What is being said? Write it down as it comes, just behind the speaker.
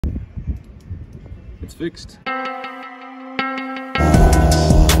it's fixed.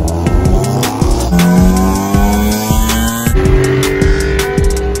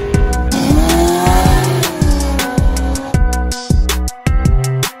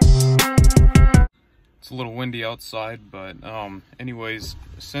 A little windy outside, but anyways,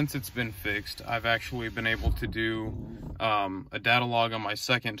 since it's been fixed, I've actually been able to do a data log on my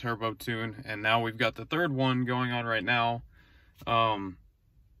second turbo tune, and now we've got the third one going on right now.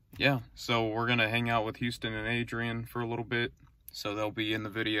 Yeah, so we're gonna hang out with Houston and Adrian for a little bit, so they'll be in the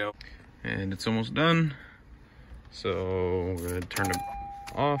video. And it's almost done, so we're gonna turn it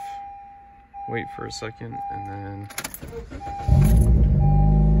off, wait for a second, and then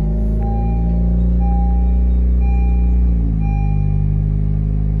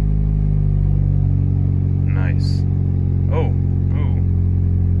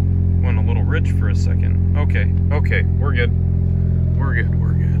for a second. Okay, we're good.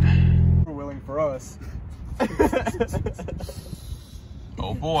 We're willing for us.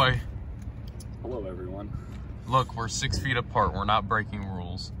 Oh boy. Hello everyone. Look, we're 6 feet apart. We're not breaking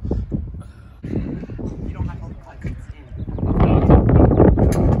rules. You don't have to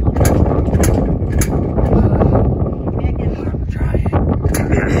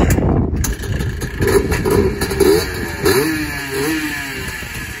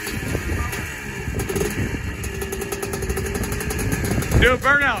do a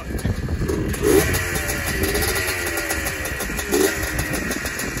burnout.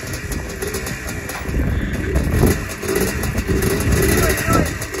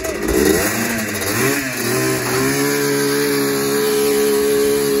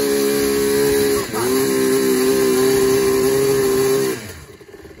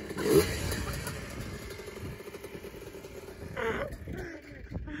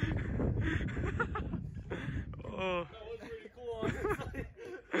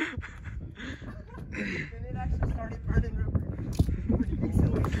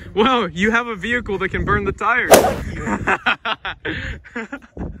 Well, you have a vehicle that can burn the tires. That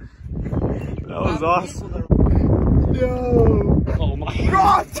was awesome. No. Oh my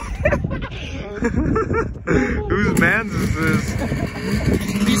God. Whose man's is this?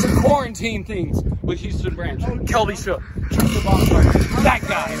 These are quarantine things with Houston Branch. Kelby Shook. That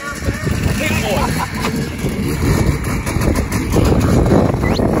guy. Big boy.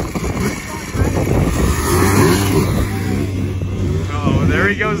 There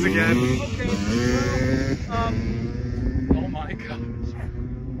he goes again. Okay. Oh my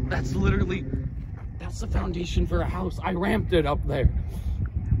God. That's literally, that's the foundation for a house. I ramped it up there.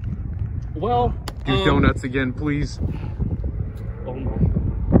 Well, do donuts again, please. Oh my.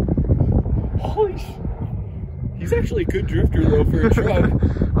 Holy sh. He's actually a good drifter though for a truck.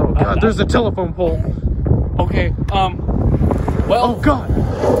 Oh God, there's a telephone pole. Okay, well. Oh God.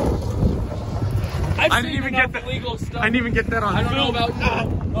 I didn't even get that legal stuff. I didn't even get that on I don't know about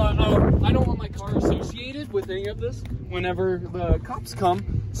I don't want my car associated with any of this whenever the cops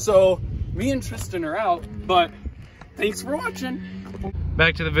come. So me and Tristan are out, but thanks for watching.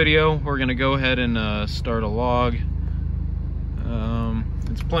 Back to the video. We're gonna go ahead and start a log.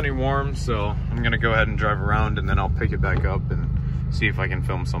 It's plenty warm, so I'm gonna go ahead and drive around, and then I'll pick it back up and see if I can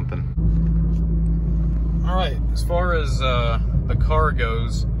film something. All right, as far as the car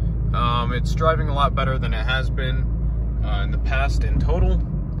goes, it's driving a lot better than it has been in the past in total.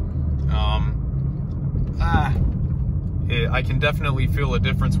 I can definitely feel a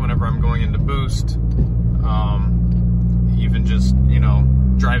difference whenever I'm going into boost. Even just, you know,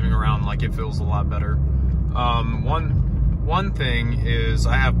 driving around, like, it feels a lot better. One thing is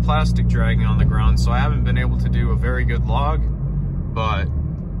I have plastic dragging on the ground, so I haven't been able to do a very good log, but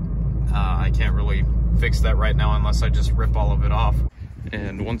I can't really fix that right now unless I just rip all of it off.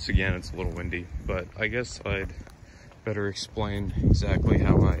 And once again, it's a little windy, but I guess I'd better explain exactly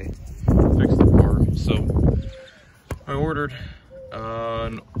how I fixed the car. So I ordered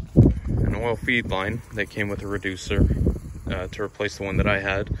an oil feed line that came with a reducer to replace the one that I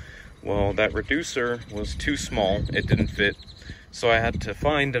had. Well, that reducer was too small, it didn't fit. So I had to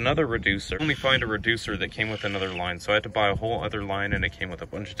find another reducer. Only find a reducer that came with another line. So I had to buy a whole other line, and it came with a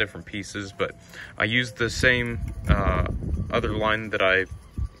bunch of different pieces, but I used the same other line that I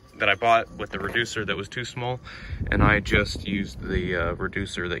bought with the reducer that was too small, and I just used the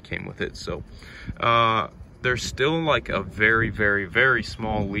reducer that came with it. So there's still like a very, very, very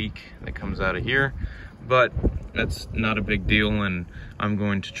small leak that comes out of here, but that's not a big deal, and I'm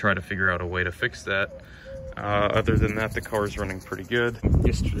going to try to figure out a way to fix that. Other than that, the car is running pretty good.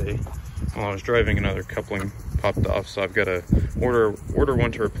 Yesterday, while I was driving, another coupling popped off, so I've got to order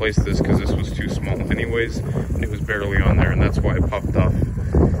one to replace this because this was too small anyways, and it was barely on there, and that's why it popped off.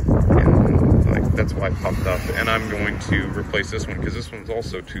 And like that's why it popped up. And I'm going to replace this one because this one's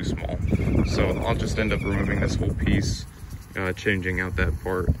also too small. So I'll just end up removing this whole piece, changing out that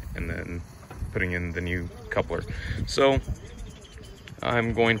part, and then putting in the new coupler. So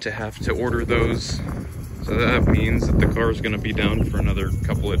I'm going to have to order those. So that means that the car is going to be down for another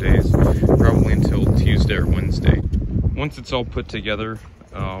couple of days, probably until Tuesday or Wednesday. Once it's all put together,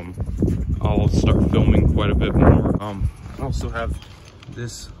 I'll start filming quite a bit more. I also have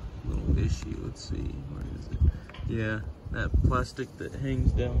this little issue. Let's see, where is it? Yeah, that plastic that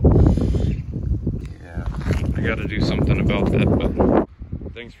hangs down. Yeah, I got to do something about that.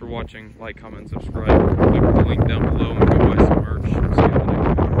 But thanks for watching. Like, comment, subscribe. Click the link down below and go buy some merch. See you in the next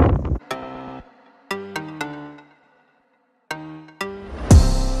video.